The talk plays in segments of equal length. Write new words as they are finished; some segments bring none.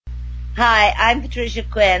Hi, I'm Patricia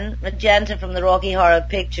Quinn, Magenta from the Rocky Horror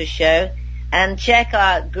Picture Show, and check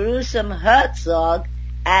out Gruesome Herzog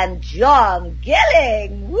and John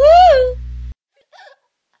Gilling. Woo!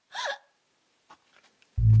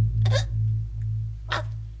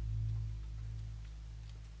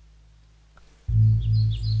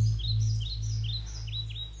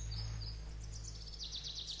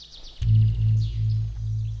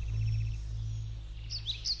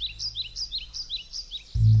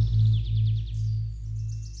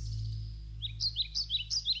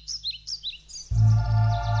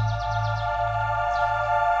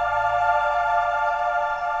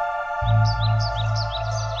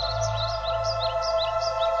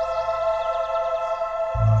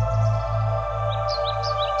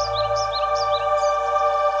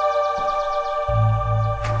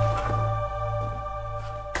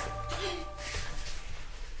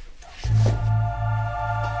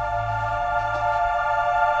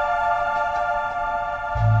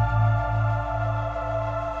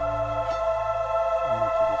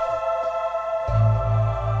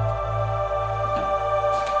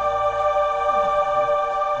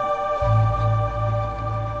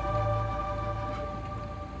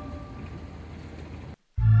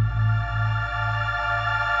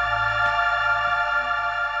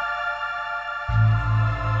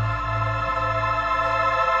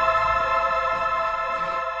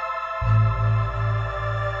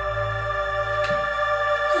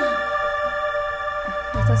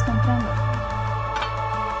 Estás comprando.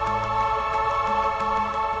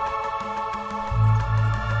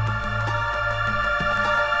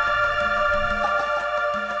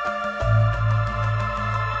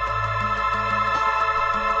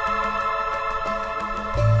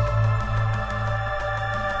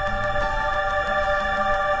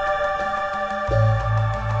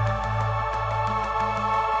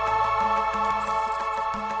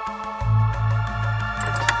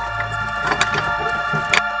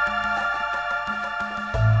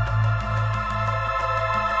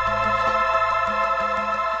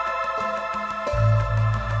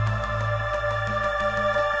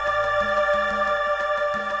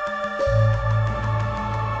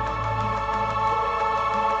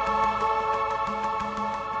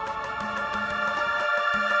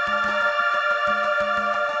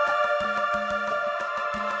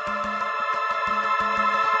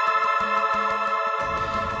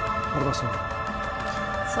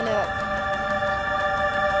 Soledad.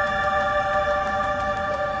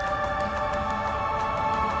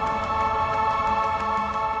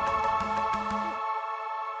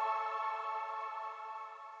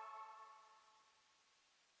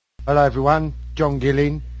 Hello everyone, John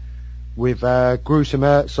Gilling with Gruesome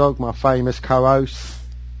Herzog, my famous co-host.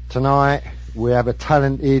 Tonight we have a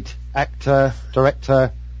talented actor,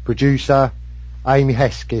 director, producer, Amy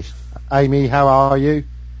Hesketh. Amy, how are you?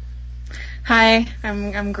 Hi,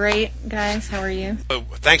 I'm great, guys. How are you?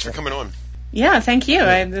 Thanks for coming on. Yeah, thank you.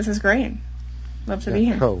 This is great. Love to be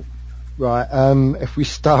here. Cool. Right, if we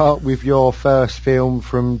start with your first film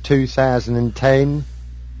from 2010,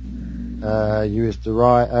 you was the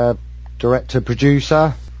writer, director,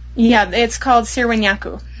 producer. Yeah, it's called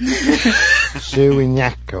Sirwanyaku.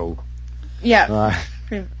 Sirwanyaku. Yeah.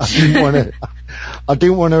 Right. I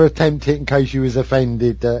didn't want to attempt it in case you was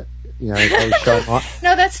offended that, you know, I was showing my...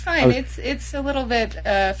 No, that's fine. It's a little bit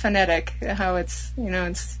phonetic how it's, you know,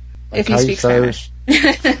 it's if you speak Spanish.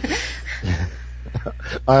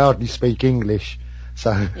 I hardly speak English,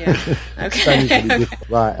 so yeah. Okay.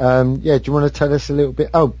 Right. Yeah. Do you want to tell us a little bit?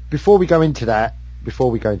 Oh, before we go into that,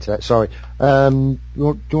 sorry. Do you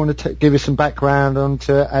want to give us some background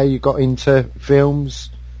onto how you got into films,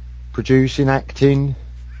 producing, acting,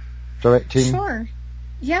 directing? Sure.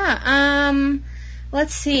 Yeah.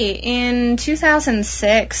 Let's see. In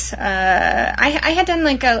 2006, I had done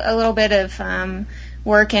like a little bit of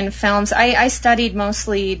work in films. I studied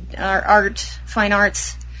mostly art, fine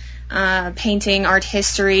arts, painting, art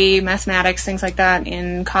history, mathematics, things like that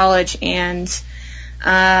in college, and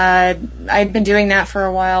I'd been doing that for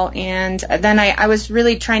a while, and then I was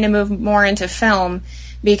really trying to move more into film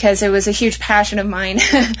because it was a huge passion of mine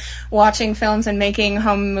watching films and making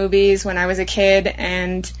home movies when I was a kid,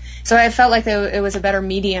 and so I felt like it was a better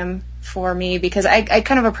medium for me because I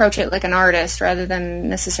kind of approach it like an artist rather than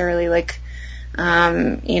necessarily like,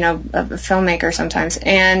 you know, a filmmaker sometimes.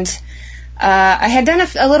 And I had done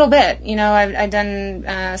a little bit, you know, I'd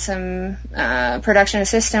done some production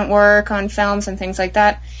assistant work on films and things like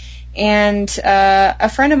that. And a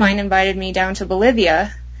friend of mine invited me down to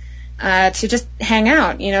Bolivia to just hang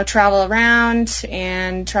out, you know, travel around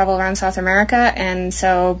South America. And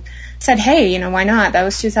so said, hey, you know, why not? That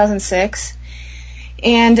was 2006.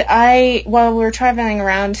 And while we were traveling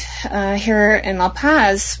around here in La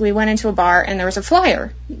Paz, we went into a bar and there was a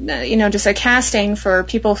flyer, just a casting for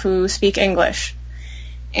people who speak English.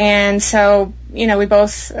 And so, we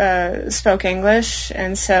both spoke English,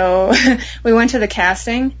 and so we went to the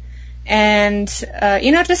casting, and,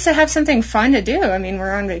 just to have something fun to do. I mean,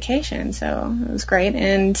 we're on vacation, so it was great.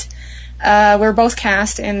 And we're both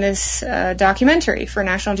cast in this documentary for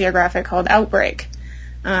National Geographic called Outbreak.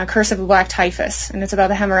 Curse of the Black Typhus, and it's about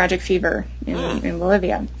the hemorrhagic fever in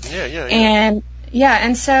Bolivia. Yeah.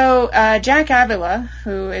 And so Jack Avila,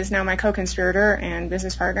 who is now my co-conspirator and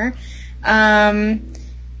business partner,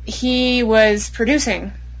 he was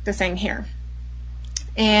producing the thing here.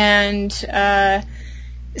 And so,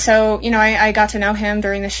 I got to know him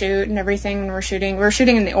during the shoot and everything. We're shooting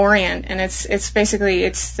in the Orient, and it's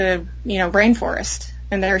the, rainforest,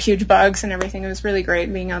 and there are huge bugs and everything. It was really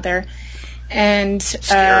great being out there. And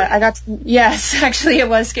yes, actually it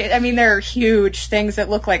was scary. I mean, there are huge things that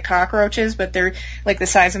look like cockroaches, but they're like the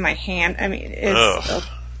size of my hand. I mean,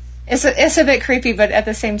 it's a bit creepy, but at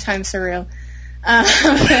the same time surreal.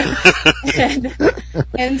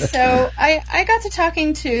 And so I got to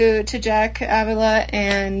talking to Jack Avila,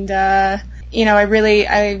 and I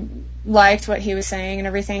liked what he was saying and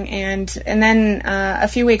everything. And then a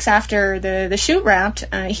few weeks after the shoot wrapped,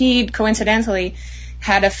 he coincidentally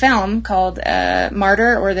had a film called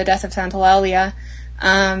Martyr, or The Death of Santa Eulalia,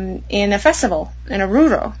 in a festival in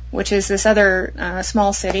Oruro, which is this other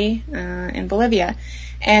small city in Bolivia.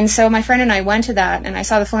 And so my friend and I went to that, and I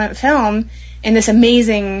saw the film in this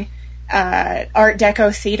amazing Art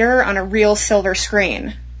Deco theater on a real silver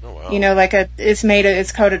screen. Oh, wow.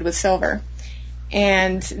 It's coated with silver.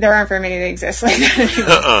 And there aren't very many that exist like that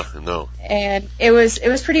anymore. No. And it was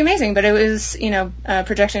pretty amazing, but it was,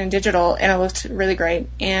 projection and digital, and it looked really great.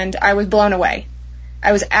 And I was blown away.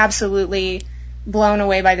 I was absolutely blown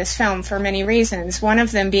away by this film for many reasons. One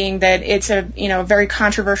of them being that it's a very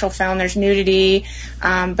controversial film. There's nudity,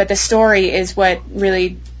 but the story is what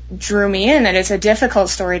really drew me in. That it's a difficult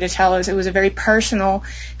story to tell. It was a very personal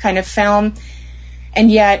kind of film,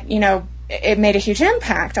 and yet, it made a huge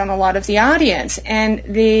impact on a lot of the audience. And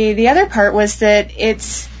the other part was that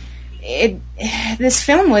this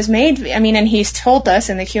film was made, and he's told us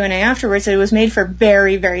in the Q&A afterwards that it was made for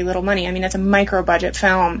very, very little money. It's a micro budget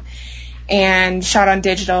film and shot on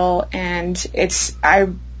digital, and every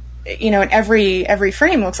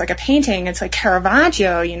frame looks like a painting. It's like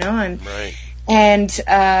Caravaggio, and right. And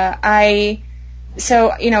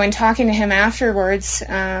So, in talking to him afterwards,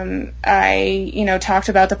 I, talked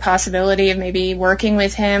about the possibility of maybe working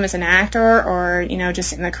with him as an actor or,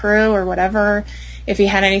 just in the crew or whatever, if he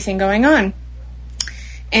had anything going on.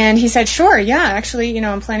 And he said, sure, yeah, actually,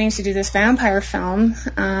 I'm planning to do this vampire film,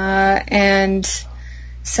 and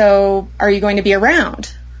so are you going to be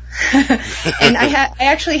around? And I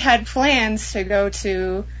actually had plans to go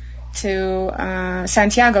to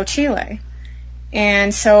Santiago, Chile.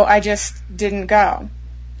 And so I just didn't go.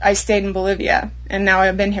 I stayed in Bolivia, and now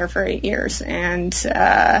I've been here for 8 years. And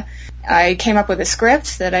I came up with a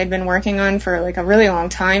script that I'd been working on for like a really long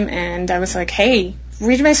time, and I was like, hey,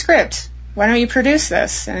 read my script. Why don't you produce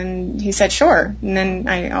this? And he said, sure. And then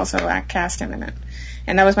I also cast him in it.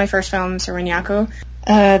 And that was my first film, Serenyaku,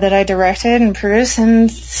 that I directed and produced. And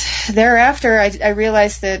thereafter, I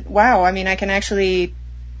realized that, wow, I can actually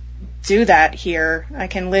do that here. I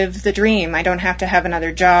can live the dream. I don't have to have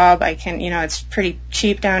another job. I can, it's pretty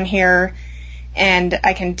cheap down here, and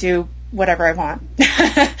I can do whatever I want.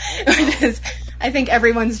 Which is, I think,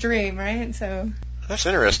 everyone's dream, right? So that's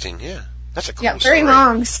interesting. Yeah, that's a cool very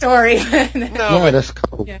long story. That's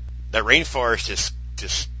cool. Yeah. That rainforest is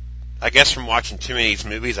just. I guess from watching too many of these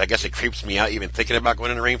movies, I guess it creeps me out even thinking about going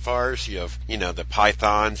in the rainforest. You have, the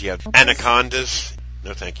pythons. You have anacondas.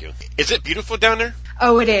 No, thank you. Is it beautiful down there?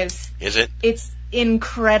 Oh, it is. Is it? It's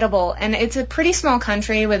incredible. And it's a pretty small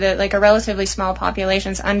country with a relatively small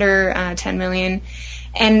population. It's under 10 million.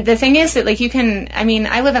 And the thing is that, you can,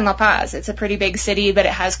 I live in La Paz. It's a pretty big city, but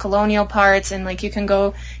it has colonial parts, and, you can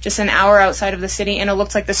go just an hour outside of the city, and it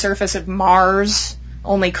looks like the surface of Mars,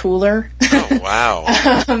 only cooler. Oh, wow.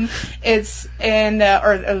 It's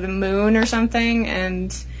or the moon or something,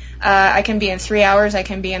 and I can be in 3 hours. I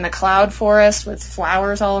can be in the cloud forest with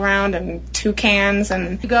flowers all around and toucans,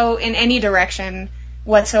 and go in any direction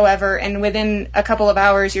whatsoever. And within a couple of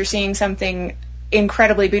hours, you're seeing something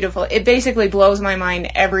incredibly beautiful. It basically blows my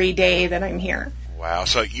mind every day that I'm here. Wow.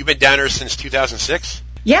 So you've been down there since 2006?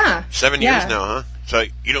 Yeah. 7 years now, huh? So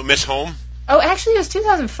you don't miss home? Oh, actually, it was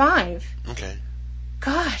 2005. Okay.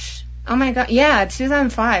 Gosh. Oh, my God. Yeah,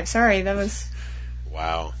 2005. Sorry, that was...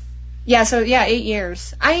 Wow. Yeah, so 8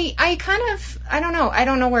 years. I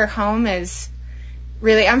don't know where home is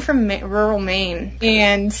really. I'm from rural Maine,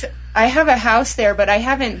 and I have a house there, but I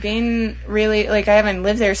haven't been really, I haven't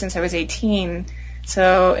lived there since I was 18.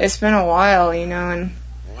 So it's been a while, and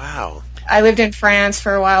Wow. I lived in France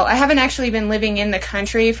for a while. I haven't actually been living in the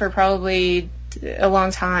country for probably a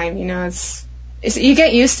long time. It's you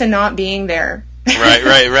get used to not being there.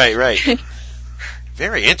 Right.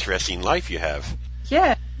 Very interesting life you have.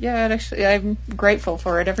 Yeah, actually, I'm grateful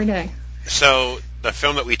for it every day. So the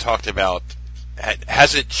film that we talked about,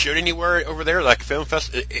 has it showed anywhere over there, like film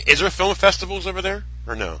is there film festivals over there,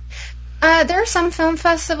 or no? There are some film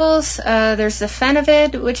festivals. There's the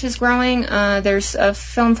Fenavid, which is growing. There's a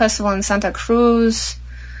film festival in Santa Cruz,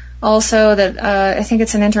 also, that I think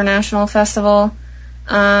it's an international festival.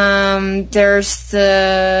 There's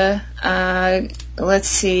the,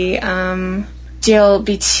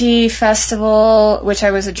 GLBT Festival, which I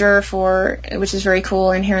was a juror for, which is very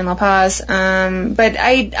cool, in here in La Paz. But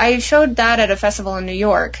I showed that at a festival in New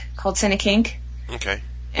York called Cinekink. Okay.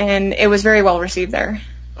 And it was very well received there.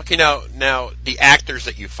 Okay, now the actors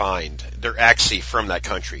that you find, they're actually from that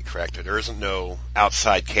country, correct? There isn't no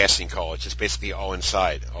outside casting call. It's just basically all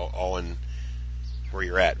inside, all in where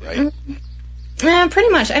you're at, right? Pretty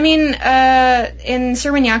much. I mean, in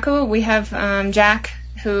Sirwanyaku, we have Jack,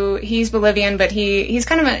 who he's Bolivian, but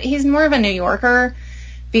he's more of a New Yorker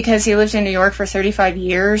because he lived in New York for 35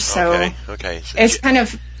 years. So okay. So it's kind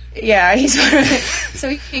of, he's so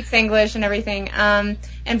he speaks English and everything.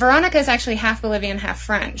 And Veronica is actually half Bolivian, half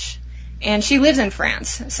French, and she lives in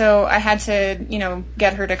France. So I had to,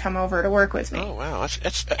 get her to come over to work with me. Oh wow,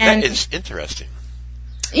 that is interesting.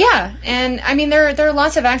 Yeah, and I mean there are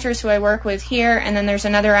lots of actors who I work with here, and then there's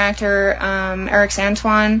another actor, Eric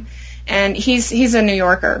Santuan, and he's a New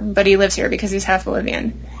Yorker, but he lives here because he's half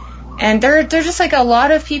Bolivian. And they're just like a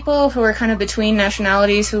lot of people who are kind of between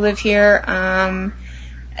nationalities who live here,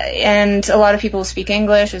 and a lot of people speak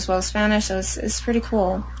English as well as Spanish, so it's pretty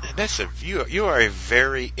cool. You are a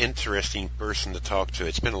very interesting person to talk to.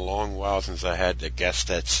 It's been a long while since I had a guest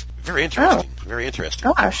that's very interesting. Oh. Very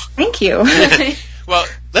interesting. Gosh, thank you. Well,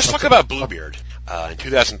 let's talk about Bluebeard. In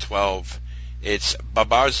 2012, it's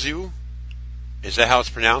Barbazul. Is that how it's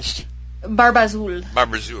pronounced? Barbazul.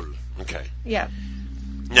 Barbazul. Okay. Yeah.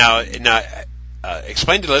 Now,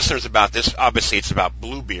 explain to the listeners about this. Obviously, it's about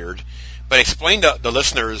Bluebeard, but explain to the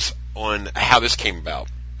listeners on how this came about.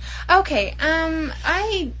 Okay.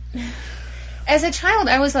 As a child,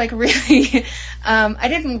 I was like really, I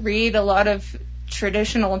didn't read a lot of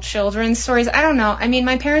traditional children's stories. I don't know. I mean,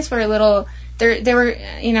 my parents were a little, they were,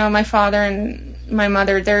 my father and my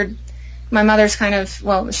mother, my mother's kind of,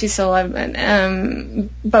 well, she's still alive,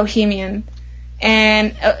 bohemian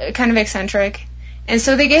and kind of eccentric. And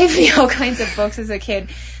so they gave me all kinds of books as a kid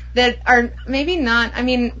that are maybe not, I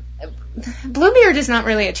mean, Bluebeard is not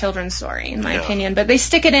really a children's story, in my opinion, but they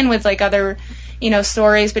stick it in with like other,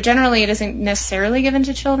 stories, but generally it isn't necessarily given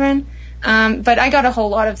to children. But I got a whole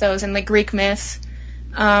lot of those, and like Greek myths,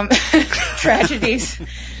 tragedies,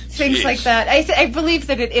 things like that. I believe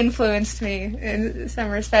that it influenced me in some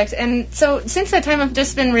respects. And so since that time, I've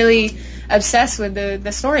just been really obsessed with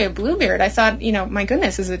the story of Bluebeard. I thought, my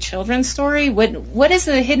goodness, is it a children's story? What is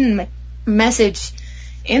the hidden message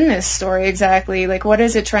in this story exactly? Like, what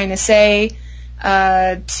is it trying to say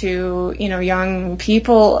to young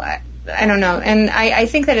people? I don't know. And I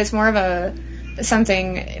think that it's more of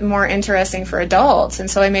something more interesting for adults, and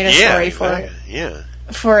so I made a story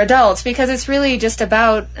for adults, because it's really just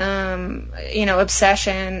about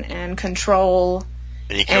obsession and control.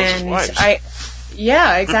 And he kills his wives.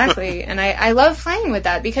 Yeah, exactly. And I love playing with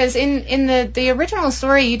that, because in the original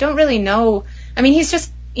story you don't really know. I mean, he's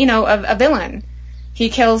just a villain. He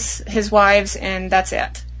kills his wives and that's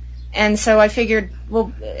it. And so I figured,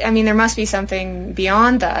 well, I mean, there must be something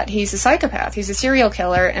beyond that. He's a psychopath. He's a serial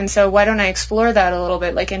killer. And so why don't I explore that a little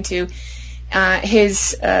bit, like into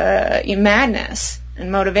his madness and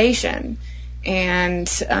motivation. And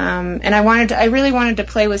I really wanted to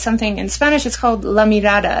play with something in Spanish. It's called La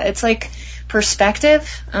Mirada. It's like perspective,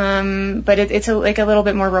 but it's like a little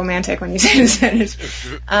bit more romantic when you say it in Spanish.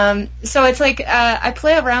 So it's like I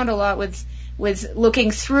play around a lot with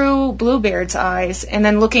looking through Bluebeard's eyes, and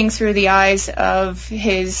then looking through the eyes of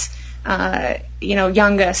his,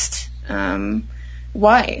 youngest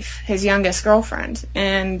wife, his youngest girlfriend,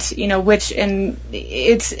 and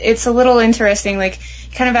it's a little interesting. Like,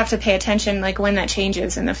 you kind of have to pay attention, like when that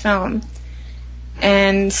changes in the film.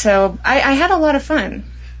 And so I had a lot of fun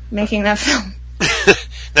making that film.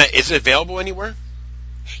 Now, is it available anywhere?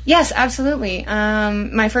 Yes, absolutely.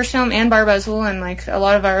 My first film and Barba Azul and like a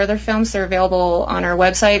lot of our other films, they're available on our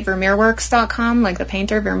website, VermeerWorks.com, like the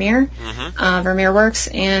painter Vermeer, Vermeer Works,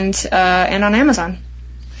 and on Amazon.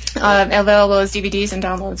 Available as DVDs and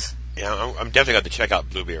downloads. Yeah, I'm definitely going to check out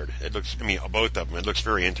Bluebeard. It looks, I mean, both of them. It looks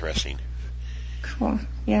very interesting. Cool.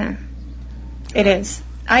 Yeah, it is.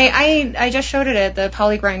 I just showed it at the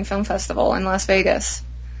Polygrind Film Festival in Las Vegas.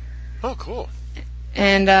 Oh, cool.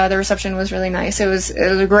 And the reception was really nice. It was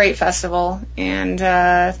a great festival, and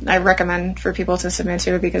I recommend for people to submit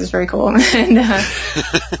to it because it's very cool. And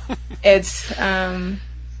it's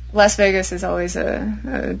Las Vegas is always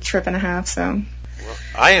a trip and a half. So. Well,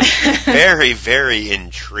 I am very, very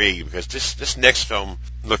intrigued because this next film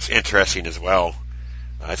looks interesting as well.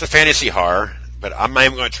 It's a fantasy horror, but I'm not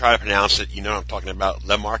even going to try to pronounce it. You know what I'm talking about,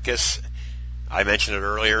 Le Marquis. I mentioned it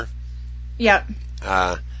earlier. Yep.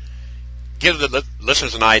 Give the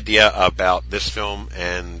listeners an idea about this film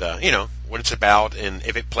and, what it's about and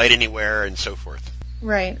if it played anywhere and so forth.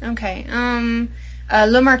 Right, okay.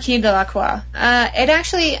 Le Marquis de la Croix. It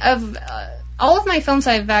actually, all of my films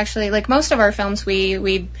I've actually, like most of our films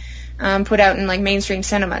we put out in like mainstream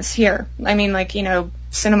cinemas here. I mean like,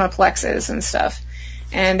 cinemaplexes and stuff.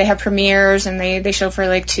 And they have premieres and they show for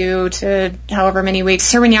like 2 to however many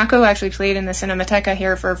weeks. Cervignaco actually played in the Cinemateca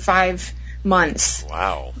here for 5 months.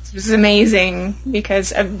 Wow. It was amazing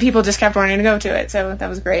because people just kept wanting to go to it, so that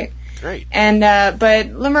was great. Great. And but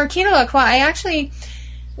Le Marquis de la Croix,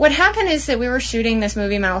 what happened is that we were shooting this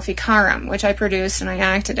movie Maleficarum, which I produced and I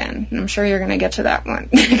acted in. And I'm sure you're going to get to that one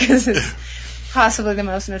because it's possibly the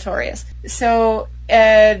most notorious. So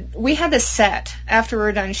we had this set after we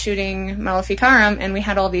were done shooting Maleficarum, and we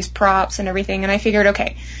had all these props and everything. And I figured,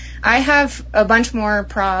 okay, I have a bunch more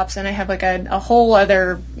props, and I have like a whole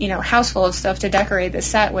other house full of stuff to decorate this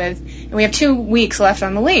set with. And we have 2 weeks left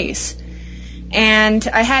on the lease. And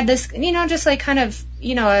I had this, just like kind of,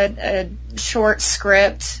 a short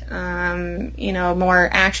script, more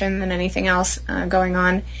action than anything else going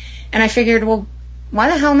on. And I figured, well, why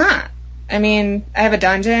the hell not? I mean, I have a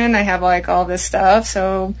dungeon, I have like all this stuff,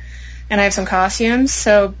 and I have some costumes,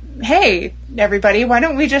 so hey, everybody, why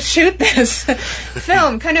don't we just shoot this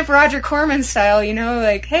film? Kind of Roger Corman style,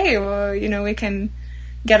 like, hey, well, we can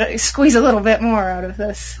squeeze a little bit more out of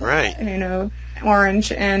this. Right.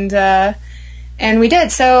 Orange, and we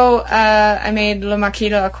did. So I made Le Marquis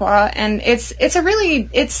de la Croix, and it's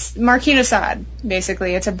Marquis de Sade,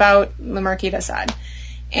 basically. It's about Le Marquis de Sade.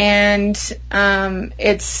 And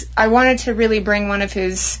I wanted to really bring one of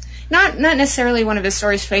his, not necessarily one of his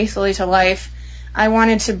stories faithfully to life. I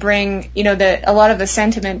wanted to bring, a lot of the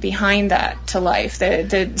sentiment behind that to life,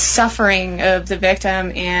 the suffering of the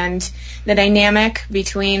victim and the dynamic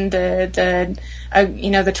between the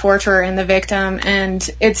torturer and the victim, and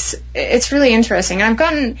it's really interesting.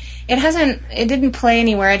 It didn't play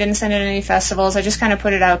anywhere. I didn't send it to any festivals. I just kind of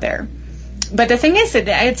put it out there. But the thing is that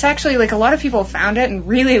it's actually like a lot of people found it and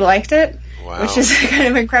really liked it, wow. Which is kind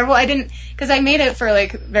of incredible. Because I made it for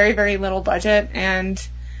like very, very little budget, and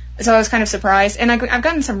so I was kind of surprised. And I've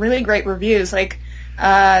gotten some really great reviews. Like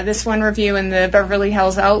this one review in the Beverly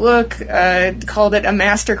Hills Outlook called it a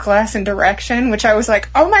masterclass in direction, which I was like,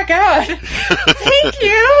 oh my god, thank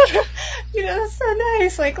you. That's so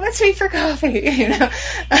nice. Like, let's meet for coffee.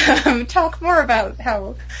 Talk more about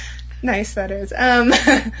how nice that is.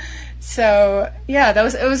 So yeah,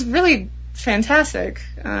 it was really fantastic.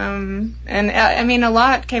 And I mean, a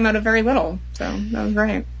lot came out of very little, so that was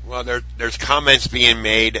great. Well, there's comments being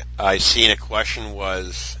made. I seen a question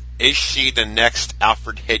was, is she the next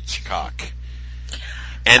Alfred Hitchcock?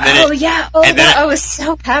 And then I was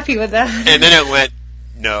so happy with that. And then it went,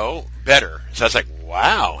 no, better. So I was like,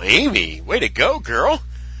 wow, Amy, way to go, girl.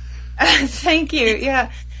 Thank you.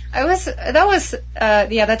 Yeah,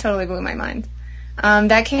 that totally blew my mind.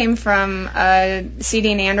 That came from C.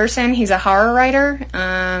 Dean Anderson. He's a horror writer,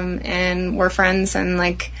 and we're friends, and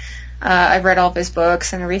like I've read all of his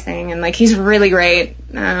books and everything, and like he's really great,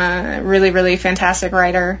 really, really fantastic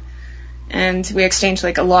writer, and we exchanged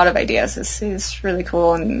like a lot of ideas. He's really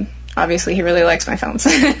cool, and obviously he really likes my films.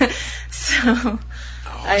 So awesome.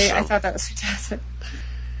 I thought that was fantastic.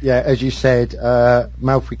 Yeah, as you said,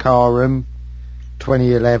 Maleficarum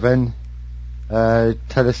 2011.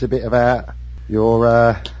 Tell us a bit about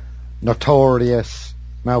your notorious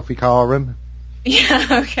Maleficarum.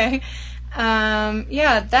 Yeah, okay.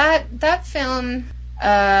 That film,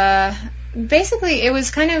 basically it was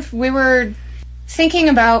kind of, we were thinking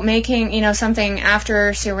about making, something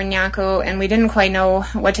after Cervignaco, and we didn't quite know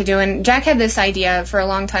what to do, and Jack had this idea for a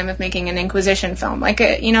long time of making an Inquisition film. Like,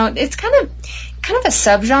 it's kind of a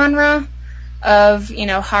subgenre of, you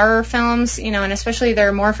know, horror films, you know, and especially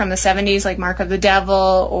they're more from the 70s, like Mark of the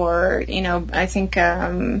Devil, or, you know, I think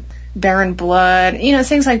Baron Blood, you know,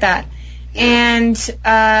 things like that. And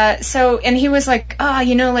and he was like,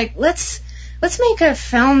 you know, like, let's make a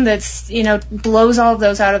film that's, you know, blows all of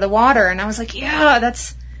those out of the water. And I was like, yeah,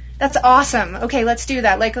 that's awesome. Okay, let's do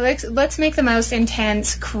that. Like, let's make the most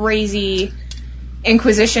intense, crazy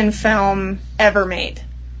Inquisition film ever made.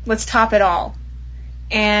 Let's top it all.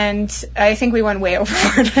 And I think we went way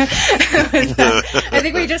overboard. I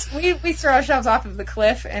think we threw ourselves off of the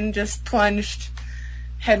cliff and just plunged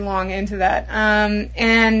headlong into that.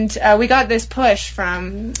 And we got this push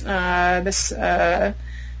from this guy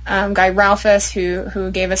Ralphus,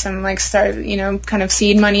 who gave us some, like, kind of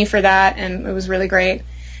seed money for that, and it was really great.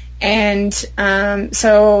 And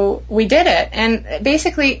so we did it, and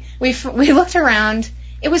basically we looked around.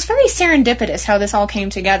 It was very serendipitous how this all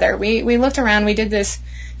came together. We looked around, we did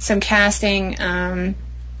some casting, and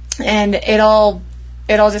it all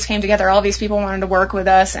just came together. All these people wanted to work with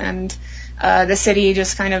us, and the city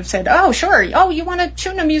just kind of said, "Oh, sure. Oh, you want to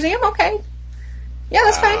shoot in a museum? Okay, yeah,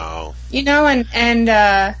 that's fine." You know,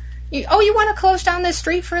 you want to close down this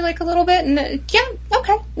street for like a little bit, and yeah,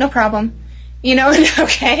 okay, no problem. You know,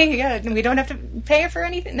 okay, yeah, we don't have to pay for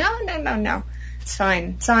anything. No, it's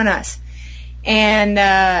fine. It's on us. And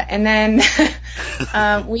then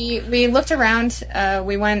we looked around.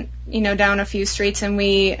 We went, you know, down a few streets, and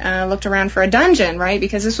we looked around for a dungeon, right?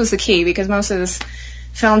 Because this was the key. Because most of this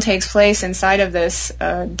film takes place inside of this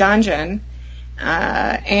dungeon,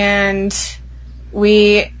 and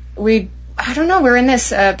we I don't know. We're in this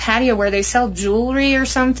patio where they sell jewelry or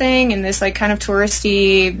something in this, like, kind of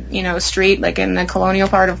touristy, you know, street, like in the colonial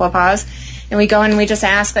part of La Paz. And we go in and we just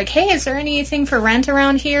ask, like, "Hey, is there anything for rent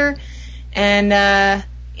around here?" And,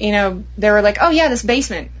 you know, they were like, "Oh, yeah, this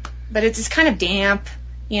basement. But it's kind of damp.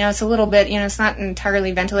 You know, it's a little bit, you know, it's not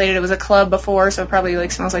entirely ventilated. It was a club before, so it probably,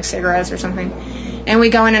 like, smells like cigarettes or something." And we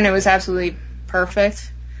go in, and it was absolutely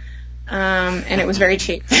perfect. And it was very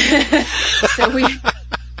cheap. So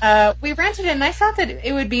we rented it, and I thought that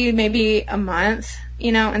it would be maybe a month,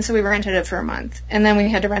 you know, and so we rented it for a month. And then we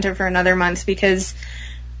had to rent it for another month because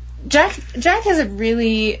Jack has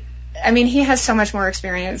he has so much more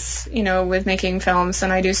experience, you know, with making films than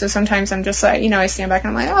I do. So sometimes I'm just like, you know, I stand back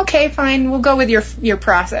and I'm like, okay, fine, we'll go with your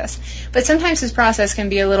process. But sometimes his process can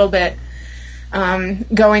be a little bit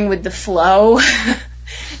going with the flow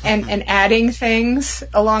and adding things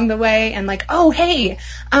along the way, and like, oh, hey,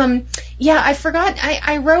 yeah, I forgot,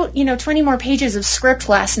 I wrote, you know, 20 more pages of script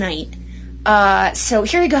last night. So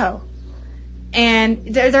here you go. And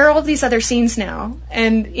there are all these other scenes now.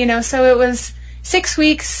 And, you know, so it was 6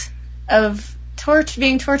 weeks of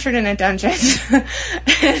being tortured in a dungeon.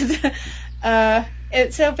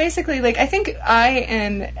 And so basically, like, I think I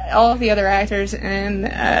and all of the other actors and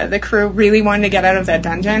the crew really wanted to get out of that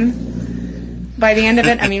dungeon by the end of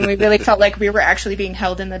it. I mean, we really felt like we were actually being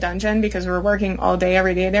held in the dungeon because we were working all day,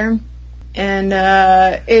 every day there. And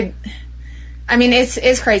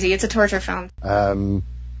it's crazy. It's a torture film.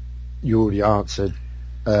 You already answered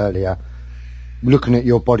earlier. Looking at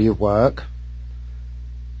your body of work,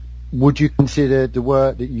 would you consider the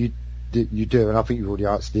work that you do, and I think you've already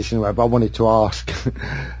answered this anyway, but I wanted to ask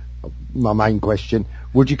my main question,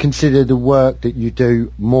 would you consider the work that you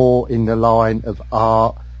do more in the line of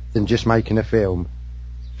art than just making a film?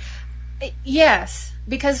 Yes,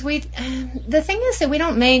 because the thing is that we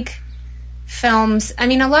don't make films. I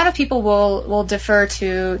mean, a lot of people will defer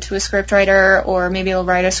to a scriptwriter, or maybe they'll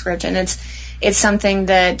write a script, and it's something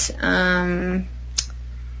that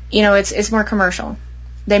you know, it's more commercial.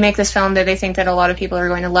 They make this film that they think that a lot of people are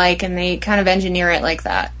going to like, and they kind of engineer it like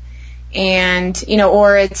that. And, you know,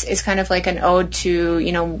 or it's kind of like an ode to,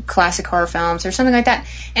 you know, classic horror films or something like that.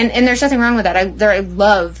 And there's nothing wrong with that.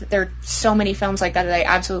 There are so many films like that I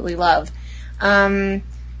absolutely love.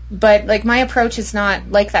 But, like, my approach is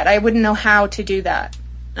not like that. I wouldn't know how to do that.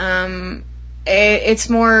 It's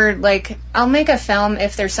more like, I'll make a film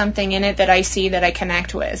if there's something in it that I see that I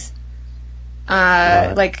connect with.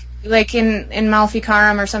 Right. Like in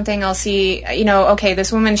Maleficarum or something, I'll see, you know, okay,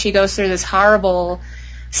 this woman, she goes through this horrible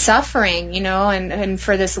suffering, you know, and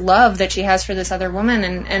for this love that she has for this other woman,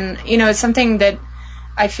 and you know, it's something that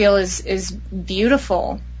I feel is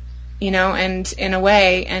beautiful, you know, and in a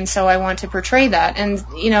way, and so I want to portray that. And,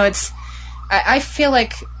 you know, I feel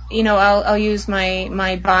like, you know, I'll use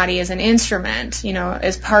my body as an instrument, you know,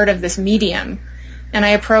 as part of this medium, and I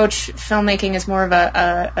approach filmmaking as more of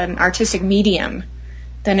an artistic medium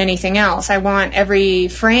than anything else. I want every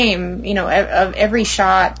frame, you know, of every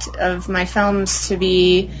shot of my films to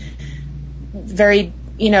be very,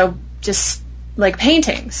 you know, just like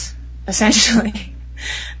paintings, essentially.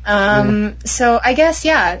 So I guess,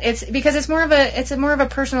 yeah, it's because it's more of a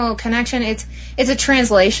personal connection. It's a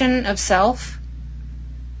translation of self.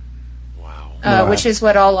 Wow. Right. Which is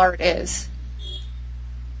what all art is.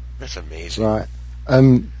 That's amazing. Right.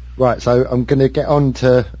 Right, so I'm going to get on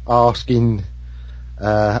to asking,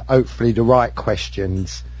 hopefully the right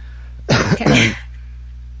questions. Okay.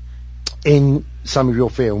 In some of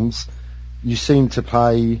your films, you seem to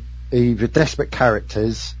play either desperate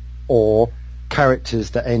characters or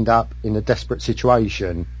characters that end up in a desperate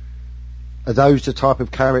situation. Are those the type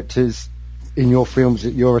of characters in your films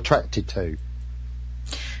that you're attracted to?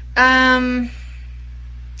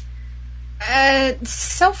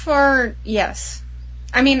 So far, yes.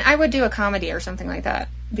 I mean, I would do a comedy or something like that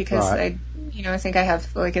because Right. I think I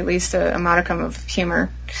have like at least a modicum of humor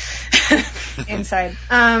inside.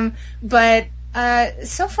 But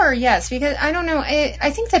so far, yes, because I don't know.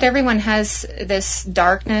 I think that everyone has this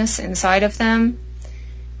darkness inside of them.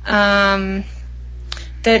 I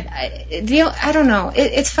don't know.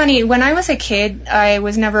 It's funny. When I was a kid, I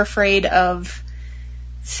was never afraid of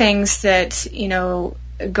things that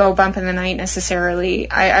go bump in the night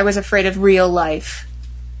necessarily. I was afraid of real life,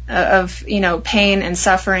 of pain and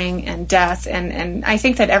suffering and death, and I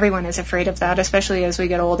think that everyone is afraid of that, especially as we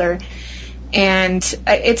get older. And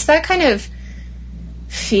it's that kind of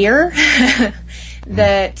fear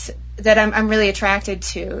that I'm really attracted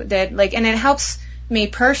to. That and it helps me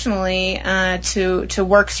personally to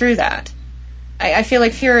work through that. I feel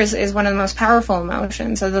like fear is one of the most powerful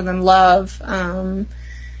emotions, other than love,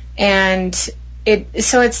 and it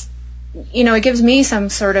gives me some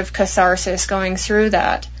sort of catharsis going through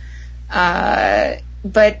that.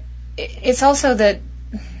 But it's also that,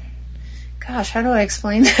 gosh, how do I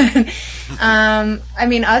explain that? I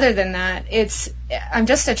mean, other than that, I'm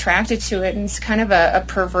just attracted to it in kind of a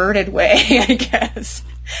perverted way, I guess.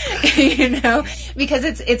 Because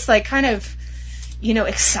it's like kind of,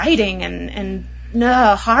 exciting and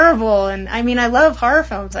horrible. And I mean, I love horror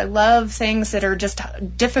films. I love things that are just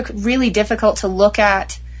really difficult to look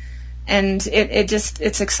at, and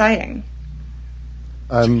it's exciting.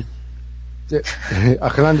 I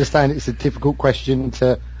can understand it's a difficult question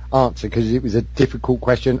to answer because it was a difficult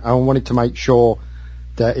question. I wanted to make sure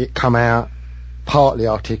that it come out partly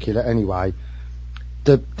articulate anyway.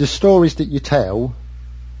 The stories that you tell,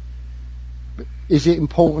 is it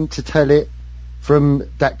important to tell it from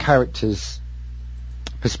that character's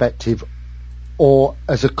perspective or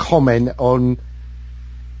as a comment on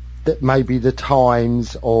that maybe the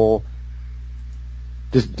times or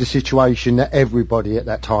the situation that everybody at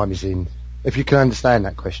that time is in? If you can understand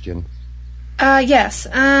that question. Yes.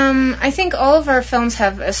 I think all of our films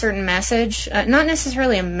have a certain message, not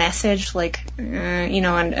necessarily a message like,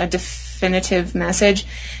 a definitive message,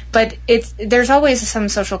 but there's always some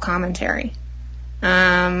social commentary.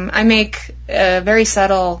 I make a very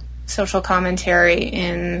subtle social commentary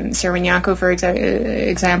in Cervignaco, for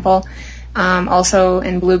example. Also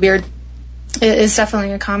in Bluebeard is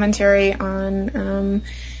definitely a commentary on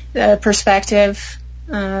perspective,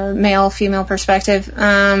 male-female perspective.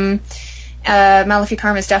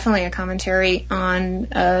 Maleficarum is definitely a commentary on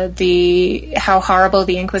how horrible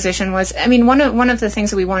the Inquisition was. I mean, one of the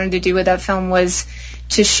things that we wanted to do with that film was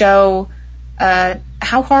to show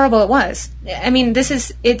how horrible it was. I mean,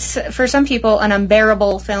 it's for some people an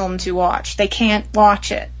unbearable film to watch. They can't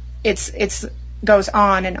watch it. It's goes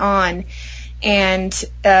on, and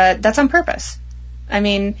that's on purpose. I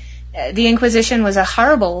mean, the Inquisition was a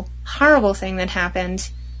horrible, horrible thing that happened.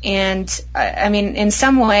 And I mean, in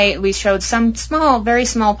some way, we showed some very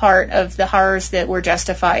small part of the horrors that were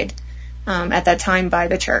justified at that time by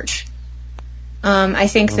the church. I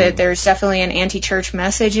think that there's definitely an anti-church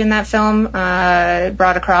message in that film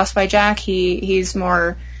brought across by Jack. His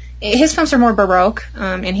films are more Baroque,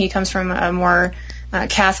 and he comes from a more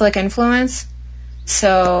Catholic influence.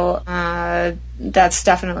 So that's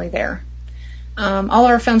definitely there. All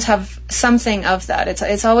our films have something of that.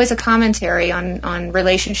 It's always a commentary on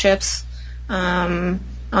relationships, on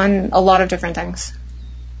a lot of different things.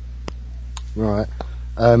 Right.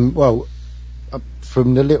 Well,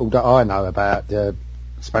 from the little that I know about the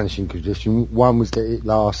Spanish Inquisition, one was that it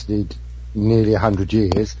lasted nearly 100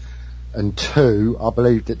 years, and two, I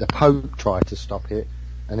believe that the Pope tried to stop it,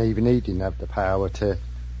 and even he didn't have the power to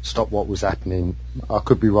stop what was happening. I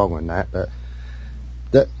could be wrong on that, but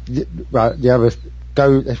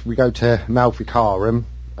if we go to Maleficarum,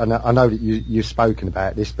 and I know that you've spoken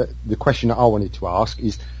about this, but the question that I wanted to ask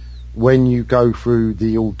is, when you go through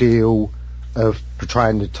the ordeal of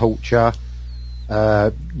portraying the torture,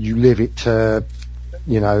 you live it to,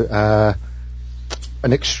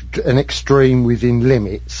 an extreme within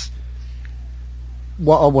limits.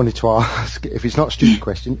 what I wanted to ask, if it's not a stupid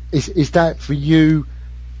question, is that for you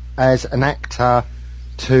as an actor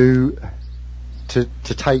to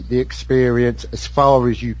take the experience as far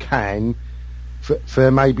as you can, for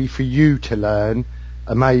maybe for you to learn,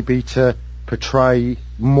 and maybe to portray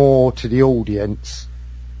more to the audience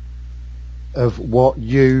of what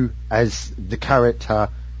you as the character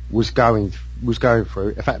was going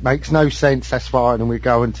through? If that makes no sense, that's fine, and we're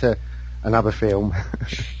going to another film.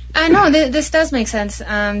 No, this does make sense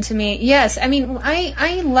to me. Yes, I mean,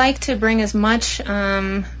 I like to bring as much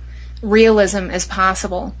realism as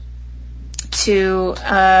possible to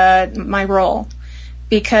my role,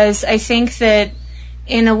 because I think that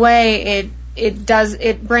in a way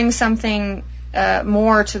it brings something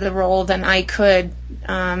more to the role than I could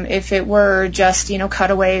if it were just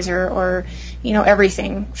cutaways or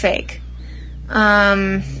everything fake.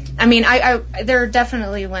 I mean, there are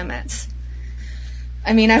definitely limits.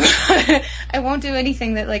 I mean, I won't do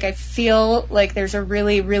anything that I feel like there's a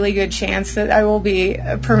really, really good chance that I will be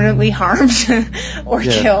permanently harmed or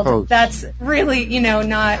killed. That's really,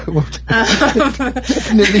 not...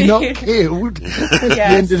 definitely not killed at the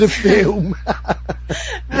end of the film.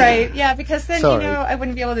 Right, yeah, because then, I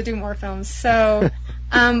wouldn't be able to do more films. So,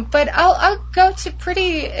 but I'll go to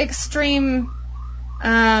pretty extreme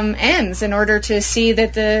ends in order to see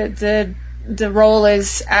that the role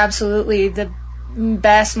is absolutely the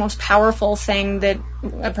best, most powerful thing that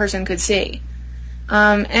a person could see.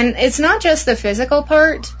 And it's not just the physical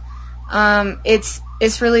part.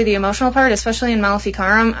 It's really the emotional part, especially in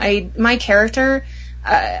Maleficarum. My character,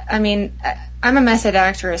 I'm a method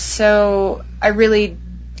actress, so I really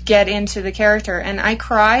get into the character, and I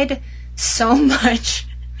cried so much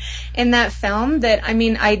in that film that,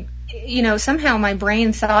 somehow my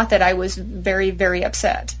brain thought that I was very, very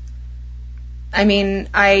upset.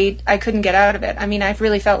 I couldn't get out of it. I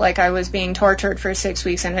really felt like I was being tortured for 6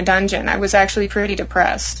 weeks in a dungeon. I was actually pretty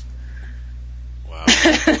depressed. Wow.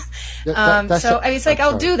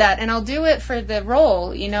 I'll do that, and I'll do it for the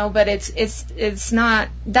role, but it's not,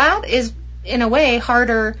 that is in a way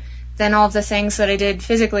harder than all of the things that I did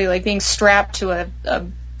physically, like being strapped to a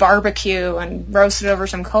barbecue and roasted over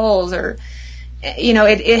some coals, or,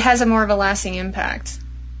 it has a more of a lasting impact.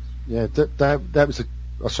 Yeah, that was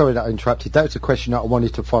sorry that I interrupted. That was a question that I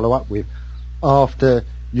wanted to follow up with. After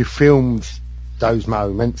you filmed those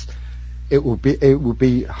moments, it would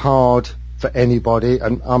be hard for anybody,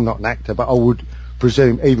 and I'm not an actor, but I would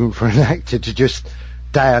presume even for an actor to just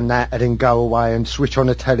down that and then go away and switch on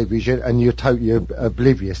a television and you're totally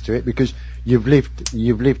oblivious to it, because you've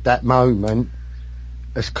lived that moment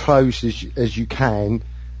as close as you can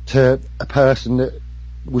to a person that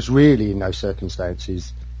was really in those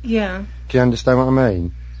circumstances. Yeah. Do you understand what I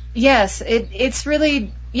mean? Yes, it's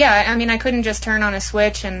really, I couldn't just turn on a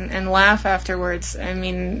switch and laugh afterwards.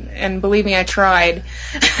 And believe me, I tried.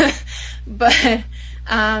 But,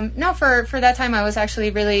 no, for that time I was actually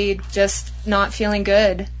really just not feeling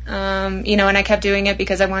good. And I kept doing it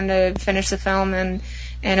because I wanted to finish the film, and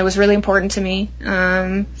it was really important to me.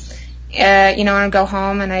 And I'd go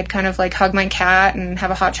home and I'd kind of hug my cat and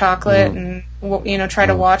have a hot chocolate and, try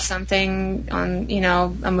to watch something on,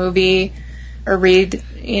 a movie or read,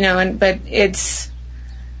 but it's,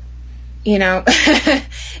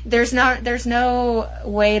 there's no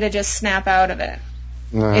way to just snap out of it.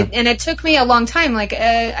 No. And it took me a long time. I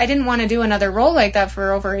didn't want to do another role like that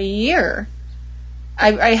for over a year.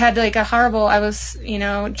 I had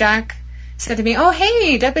Jack said to me, "Oh,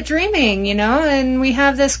 hey, Deborah Dreaming, and we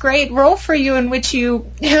have this great role for you in which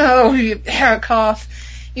you cough,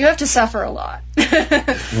 you have to suffer a lot."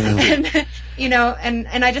 And,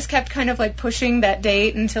 and I just kept kind of pushing that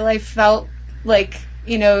date until I felt like,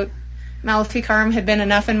 Maleficarum had been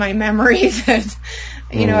enough in my memory that,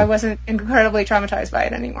 I wasn't incredibly traumatized by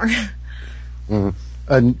it anymore.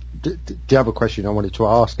 And the other question I wanted to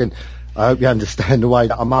ask, and I hope you understand the way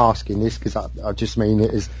that I'm asking this, because I just mean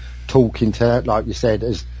it as talking to, like you said,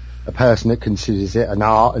 as a person that considers it an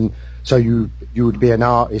art, and so you would be an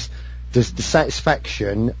artist. Does the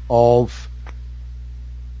satisfaction of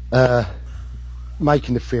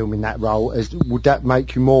making the film in that role, would that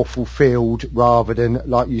make you more fulfilled rather than,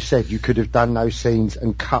 like you said, you could have done those scenes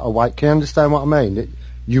and cut away? Can you understand what I mean? That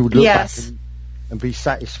you would look back and be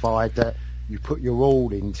satisfied that you put your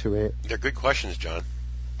all into it. They're good questions, John.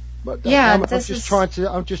 But I'm just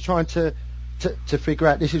trying to figure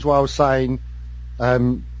out. This is why I was saying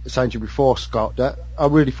to you before, Scott, that I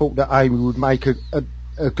really thought that Amy would make a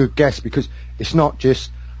good guess, because it's not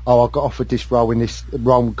just, I got offered this role in this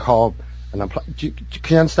rom-com and I'm can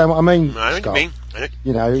you understand what I mean? I know Scott? what you mean.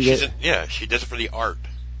 You know, she does it for the art.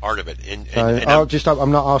 part of it.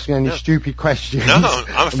 I'm not asking any stupid questions. No,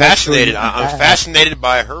 I'm fascinated. I'm fascinated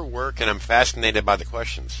by her work, and I'm fascinated by the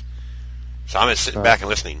questions. So I'm just sitting back and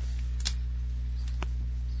listening.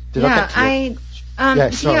 So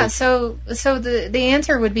the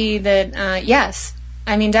answer would be that yes.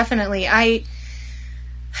 I mean, definitely.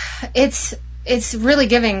 It's really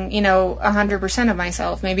giving, 100% of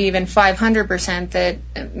myself, maybe even 500%,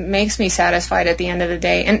 that makes me satisfied at the end of the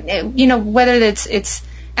day. And whether it's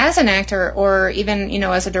as an actor or even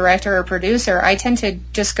as a director or producer, I tend to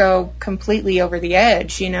just go completely over the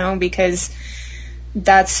edge, because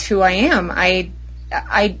that's who I am. I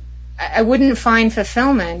wouldn't find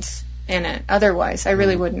fulfillment in it otherwise. I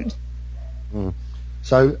really wouldn't.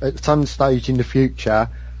 So at some stage in the future,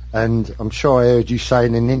 and I'm sure I heard you say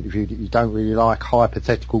in an interview that you don't really like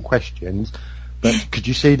hypothetical questions, but could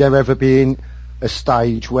you see there ever being a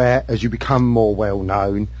stage where, as you become more well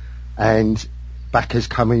known and backers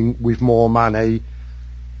coming with more money,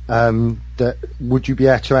 that would you be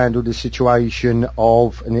able to handle the situation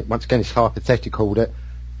of, and once again it's hypothetical, that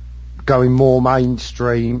going more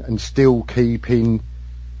mainstream and still keeping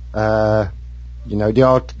the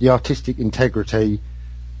artistic integrity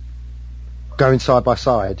going side by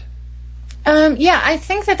side? I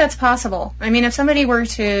think that's possible. I mean, if somebody were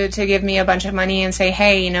to give me a bunch of money and say,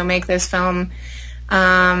 hey, make this film,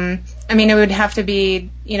 it would have to be,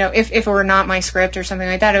 if it were not my script or something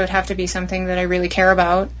like that, it would have to be something that I really care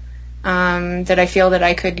about, that I feel that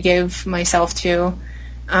I could give myself to.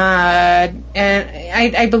 And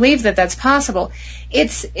I believe that that's possible.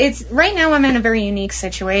 It's right now I'm in a very unique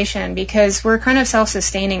situation because we're kind of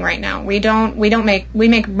self-sustaining right now. We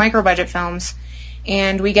make micro budget films,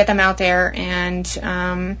 and we get them out there, and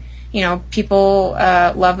people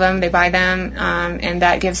love them, they buy them, and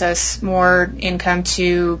that gives us more income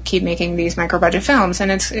to keep making these micro budget films. And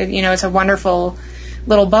it's a wonderful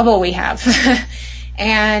little bubble we have,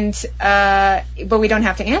 and but we don't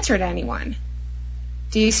have to answer to anyone.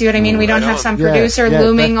 Do you see what I mean? We don't have some producer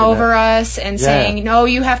looming over us and saying, no,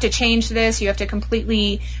 you have to change this, you have to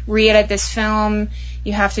completely re-edit this film,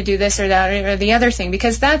 you have to do this or that or the other thing.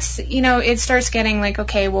 Because that's, it starts getting like,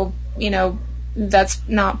 okay, well, that's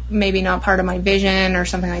maybe not part of my vision or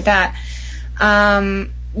something like that.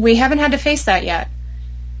 We haven't had to face that yet.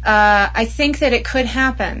 I think that it could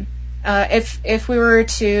happen if we were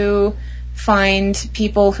to find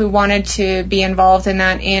people who wanted to be involved in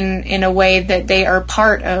that in a way that they are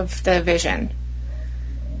part of the vision.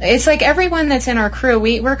 It's like everyone that's in our crew,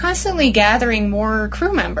 we're constantly gathering more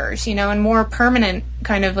crew members, and more permanent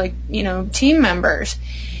kind of like, team members.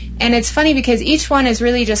 And it's funny because each one is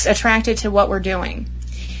really just attracted to what we're doing.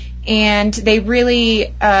 And they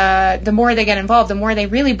really, the more they get involved, the more they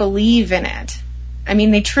really believe in it. I mean,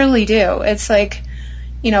 they truly do. It's like,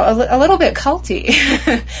 a little bit culty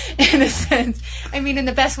in a sense. I mean, in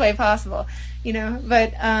the best way possible,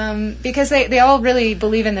 but because they all really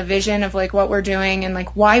believe in the vision of like what we're doing and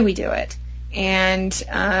like why we do it. And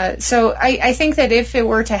so I think that if it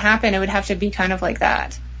were to happen, it would have to be kind of like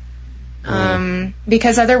that.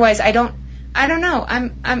 Because otherwise I don't know.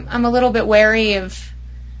 I'm a little bit wary of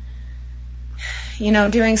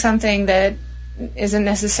doing something that isn't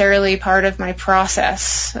necessarily part of my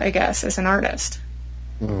process, I guess, as an artist.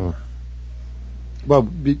 Well,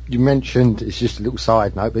 you mentioned, it's just a little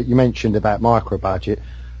side note, but you mentioned about micro budget,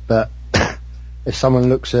 but if someone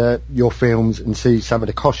looks at your films and sees some of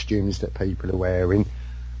the costumes that people are wearing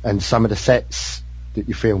and some of the sets that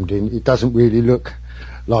you filmed in, it doesn't really look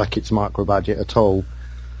like it's micro budget at all.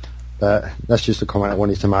 But that's just a comment I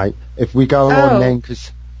wanted to make. If we go on then,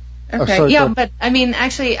 because... Okay, but I mean,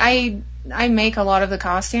 actually, I make a lot of the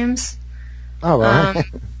costumes. Oh, right.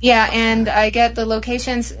 And I get the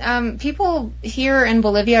locations. People here in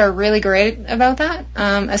Bolivia are really great about that,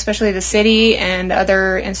 especially the city and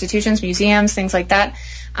other institutions, museums, things like that.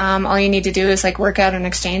 All you need to do is like work out an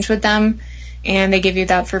exchange with them, and they give you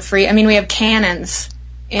that for free. I mean, we have cannons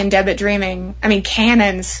in Debit Dreaming. I mean,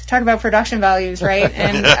 cannons. Talk about production values, right?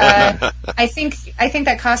 And I think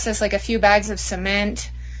that cost us like a few bags of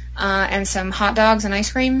cement and some hot dogs and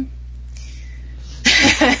ice cream.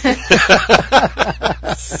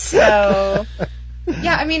 So,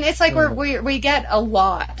 yeah, I mean, it's like we get a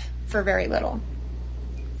lot for very little.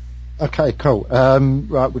 Okay, cool.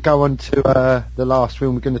 Right, we go on to the last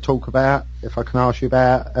film we're going to talk about. If I can ask you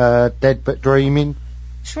about Dead But Dreaming.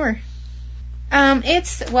 Sure.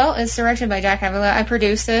 It's directed by Jack Avila. I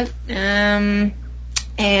produced it, and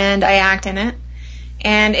I act in it.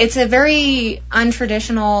 And it's a very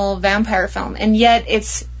untraditional vampire film, and yet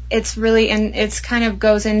it's really, and it's kind of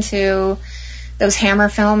goes into those Hammer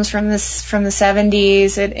films from the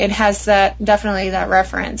 70s. It has definitely that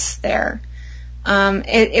reference there.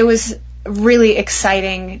 It was really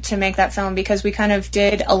exciting to make that film because we kind of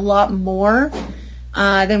did a lot more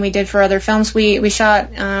than we did for other films. We shot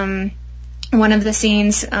one of the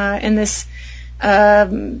scenes in this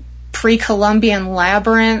pre-Columbian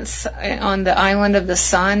labyrinth on the island of the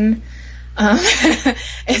sun.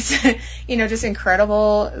 It's just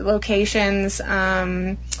incredible locations.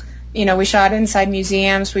 We shot inside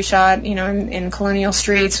museums. We shot in colonial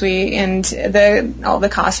streets. All the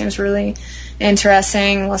costumes really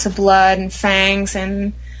interesting. Lots of blood and fangs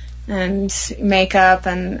and makeup,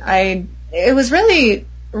 and it was really,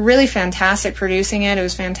 really fantastic producing it. It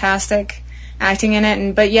was fantastic acting in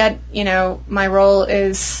it, but yet, my role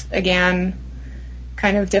is, again,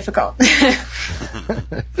 kind of difficult.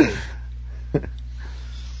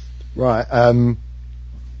 Right.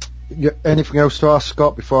 Anything else to ask,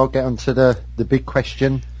 Scott, before I get onto the big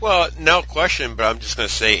question? Well, no question, but I'm just going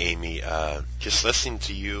to say, Amy, just listening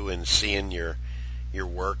to you and seeing your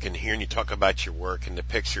work and hearing you talk about your work and the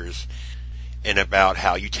pictures and about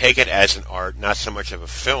how you take it as an art, not so much of a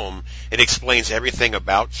film, it explains everything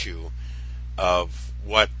about you of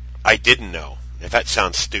what I didn't know. If that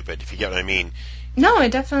sounds stupid, if you get what I mean. No,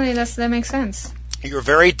 it definitely that makes sense. You're a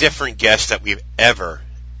very different guest that we've ever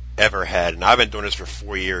had, and I've been doing this for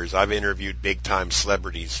 4 years. I've interviewed big-time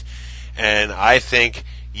celebrities, and I think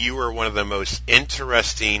you are one of the most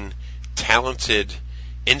interesting, talented,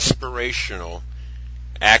 inspirational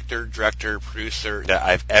actor, director, producer that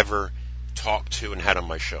I've ever talked to and had on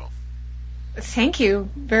my show. Thank you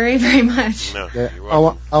very, very much. No, Yeah, you're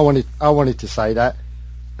welcome. I wanted to say that.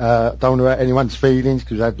 Don't want to hurt anyone's feelings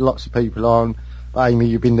because I've had lots of people on. But Amy,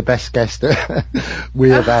 you've been the best guest we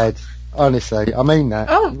have had. Honestly, I mean that.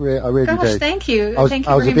 Oh, I really gosh, do. thank you. I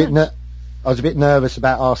was a bit nervous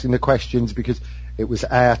about asking the questions because it was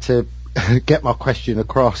how to get my question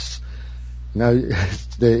across.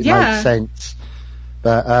 It made sense.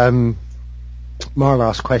 But my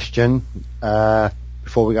last question,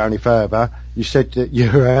 before we go any further, you said that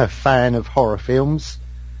you're a fan of horror films,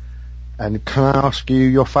 and can I ask you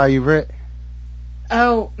your favourite?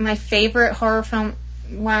 Oh, my favorite horror film?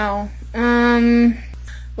 Wow.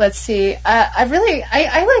 Let's see.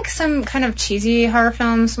 I like some kind of cheesy horror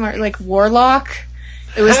films, more like Warlock.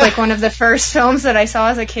 It was like one of the first films that I saw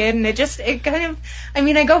as a kid, and it kind of,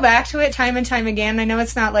 I go back to it time and time again. I know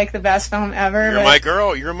it's not like the best film ever. You're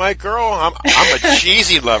my girl. I'm a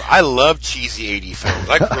cheesy lover. I love cheesy 80 films.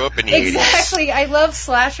 I grew up in the 80s. Exactly. I love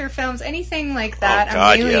slasher films. Anything like that, Oh,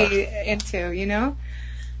 God, I'm really into,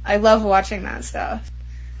 I love watching that stuff.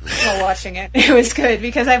 While watching it. It was good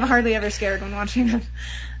because I'm hardly ever scared when watching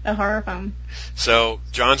a horror film. So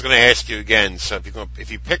John's going to ask you again. So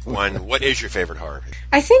if you pick one, what is your favorite horror?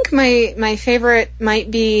 I think my favorite might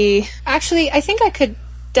be, actually, I think I could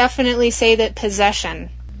definitely say that Possession.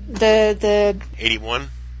 The 81? Is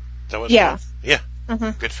that what yeah. It's yeah.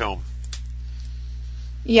 Uh-huh. Good film.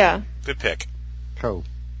 Yeah. Good pick. Cool.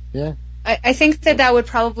 Yeah. I think that would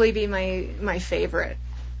probably be my favorite.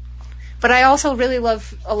 But I also really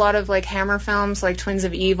love a lot of like Hammer films, like Twins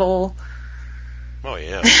of Evil. Oh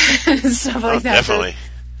yeah. Stuff like that. Definitely.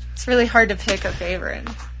 It's really hard to pick a favorite.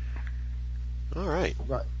 All right.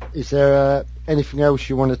 Right. Is there anything else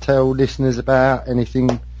you want to tell listeners about?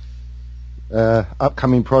 Anything,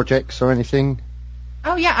 upcoming projects or anything?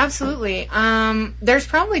 Oh yeah, absolutely. There's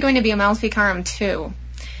probably going to be a Maleficarum 2.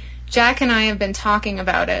 Jack and I have been talking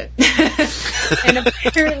about it, and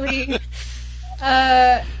apparently.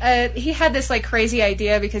 He had this like crazy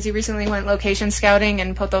idea because he recently went location scouting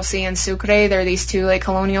in Potosi and Sucre. They're these two like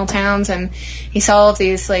colonial towns, and he saw all of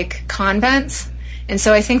these like convents. And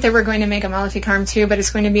so I think that we're going to make a Maleficarum 2, but it's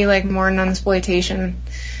going to be like more nunsploitation.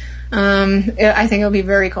 I think it'll be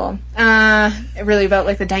very cool. Really about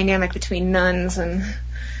like the dynamic between nuns, and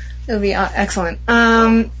it'll be excellent.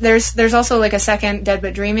 There's also like a second Dead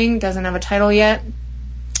But Dreaming, doesn't have a title yet.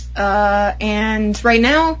 And right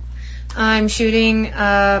now, I'm shooting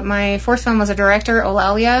my fourth film as a director,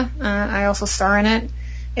 Eulalia. I also star in it.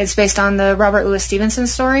 It's based on the Robert Louis Stevenson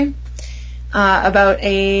story about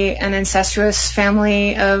an incestuous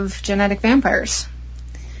family of genetic vampires.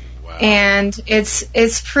 Wow. And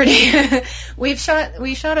it's pretty. we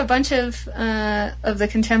shot a bunch of the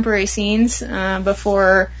contemporary scenes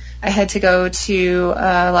before I had to go to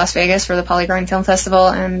Las Vegas for the Polygrind Film Festival,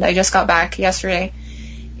 and I just got back yesterday.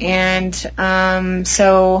 And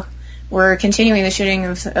so we're continuing the shooting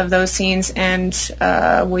of those scenes, and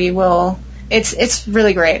we will. It's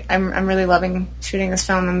really great. I'm really loving shooting this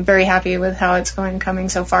film. I'm very happy with how it's coming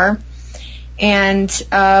so far. And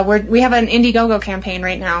we have an Indiegogo campaign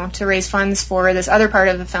right now to raise funds for this other part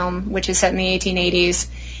of the film, which is set in the 1880s.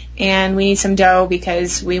 And we need some dough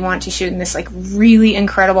because we want to shoot in this like really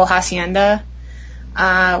incredible hacienda,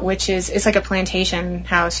 which it's like a plantation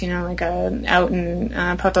house, like out in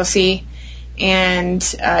Potosi. And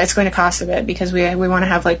it's going to cost a bit because we want to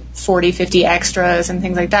have like 40, 50 extras and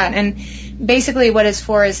things like that. And basically what it's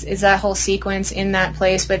for is that whole sequence in that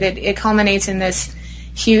place, but it culminates in this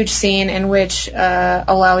huge scene in which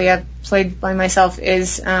Eulalia, played by myself,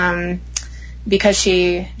 is because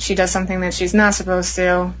she does something that she's not supposed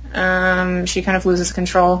to. She kind of loses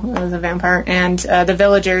control of the vampire, and the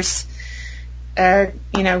villagers,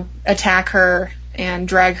 attack her and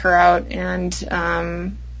drag her out,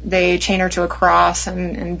 and they chain her to a cross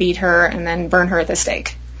and beat her and then burn her at the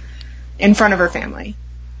stake in front of her family.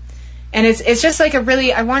 And it's just like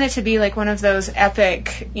I want it to be like one of those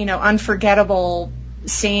epic, unforgettable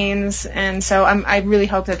scenes. And so I really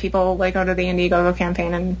hope that people like go to the Indiegogo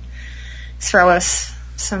campaign and throw us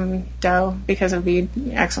some dough because it would be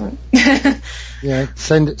excellent. Yeah,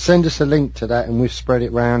 send us a link to that and we've spread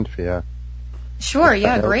it round for you. Sure,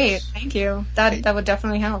 yeah, great. Thank you. That would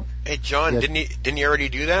definitely help. Hey, John, Yeah. didn't you already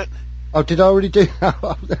do that? Oh, did I already do that?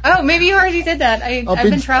 Oh, maybe you already did that. I've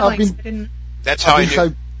been traveling, so I didn't. That's how I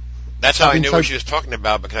knew. That's how I been knew so- what she was talking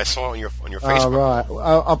about because I saw it on your Oh, Facebook.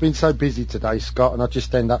 right. I've been so busy today, Scott, and I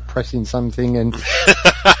just end up pressing something and,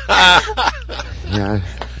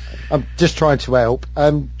 I'm just trying to help.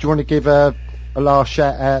 Do you want to give a last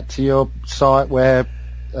shout out to your site where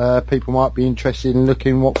people might be interested in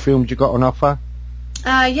looking what films you got on offer?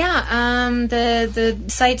 The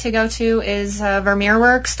site to go to is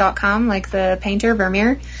vermeerworks.com, like the painter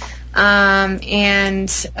Vermeer. And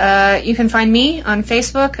you can find me on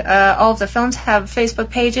Facebook. All of the films have Facebook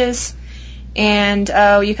pages. And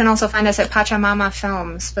you can also find us at Pachamama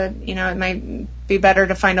Films, but it might be better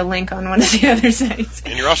to find a link on one of the other sites.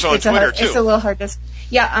 And you're also on Twitter too. It's a little hard to.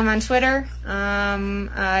 Yeah, I'm on Twitter.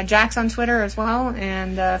 Jack's on Twitter as well,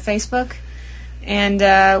 and Facebook. And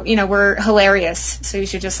we're hilarious, so you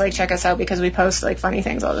should just check us out because we post funny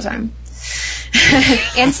things all the time.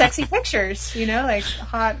 And sexy pictures, like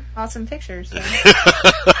hot, awesome pictures. So.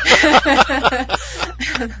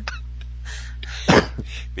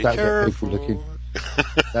 Be That'll careful. get people looking.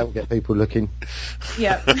 That will get people looking.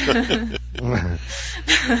 Yep.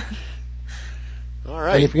 All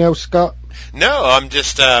right. Anything else, Scott? No, I'm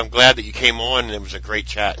just glad that you came on, and it was a great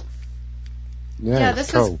chat. Yeah, it's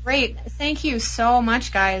this cool. was great. Thank you so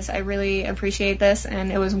much, guys. I really appreciate this,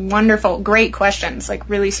 and it was wonderful. Great questions,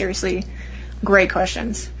 really seriously, great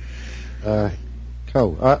questions.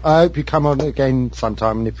 Cool. I hope you come on again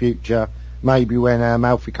sometime in the future, maybe when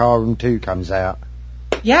Maleficarum 2 comes out.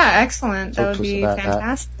 Yeah, excellent. Talk That would to us be about that.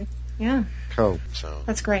 fantastic. Yeah, Cool. So,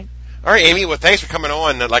 that's great. all right, Amy. Well, thanks for coming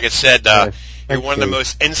on. Like I said, you're thank one of the you.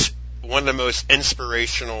 most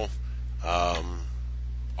inspirational,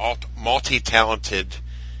 multi-talented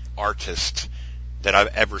artists that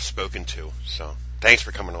I've ever spoken to. So, thanks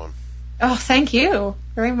for coming on. Oh, thank you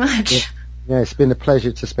very much. Yeah, it's been a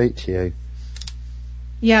pleasure to speak to you.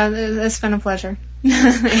 Yeah, it's been a pleasure. Cool.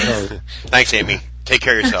 Thanks, Amy. Take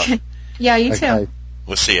care of yourself. Okay. Yeah, you too. Okay.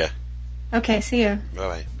 We'll see you. Okay, see you.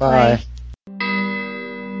 Bye-bye. Bye. Bye.